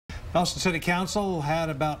Austin City Council had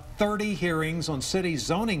about 30 hearings on city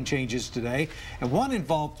zoning changes today, and one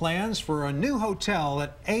involved plans for a new hotel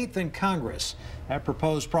at 8th and Congress. That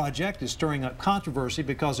proposed project is stirring up controversy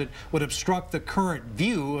because it would obstruct the current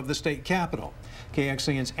view of the state capitol.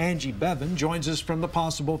 KXAN's Angie Bevan joins us from the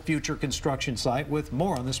possible future construction site with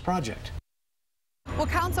more on this project. Well,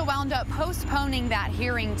 council wound up postponing that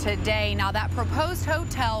hearing today. Now, that proposed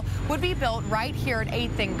hotel would be built right here at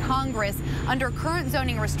 8th and Congress. Under current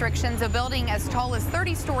zoning restrictions, a building as tall as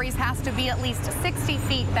 30 stories has to be at least 60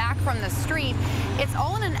 feet back from the street. It's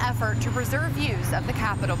all in an effort to preserve views of the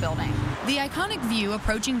Capitol building. The iconic view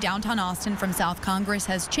approaching downtown Austin from South Congress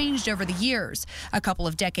has changed over the years. A couple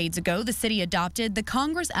of decades ago, the city adopted the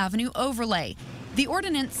Congress Avenue overlay. The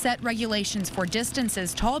ordinance set regulations for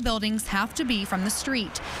distances tall buildings have to be from the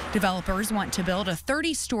street. Developers want to build a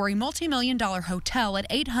 30-story multi-million-dollar hotel at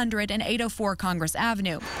 800 and 804 Congress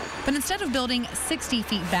Avenue. But instead of building 60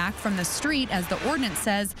 feet back from the street, as the ordinance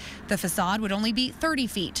says, the facade would only be 30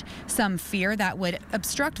 feet. Some fear that would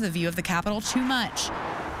obstruct the view of the Capitol too much.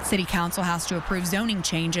 City Council has to approve zoning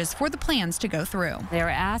changes for the plans to go through. They were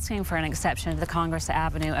asking for an exception to the Congress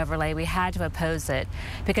Avenue overlay. We had to oppose it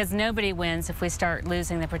because nobody wins if we start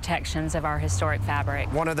losing the protections of our historic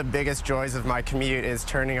fabric. One of the biggest joys of my commute is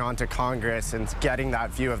turning onto Congress and getting that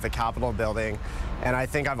view of the Capitol building. And I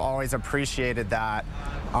think I've always appreciated that.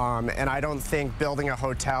 And I don't think building a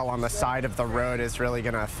hotel on the side of the road is really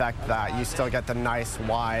going to affect that. You still get the nice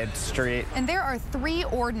wide street. And there are 3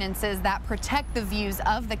 ordinances that protect the views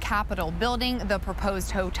of the Capitol building. The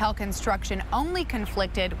proposed hotel construction only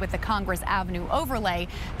conflicted with the Congress Avenue overlay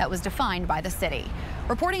that was defined by the city.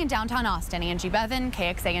 Reporting in downtown Austin, Angie Bevan,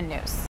 KXAN News.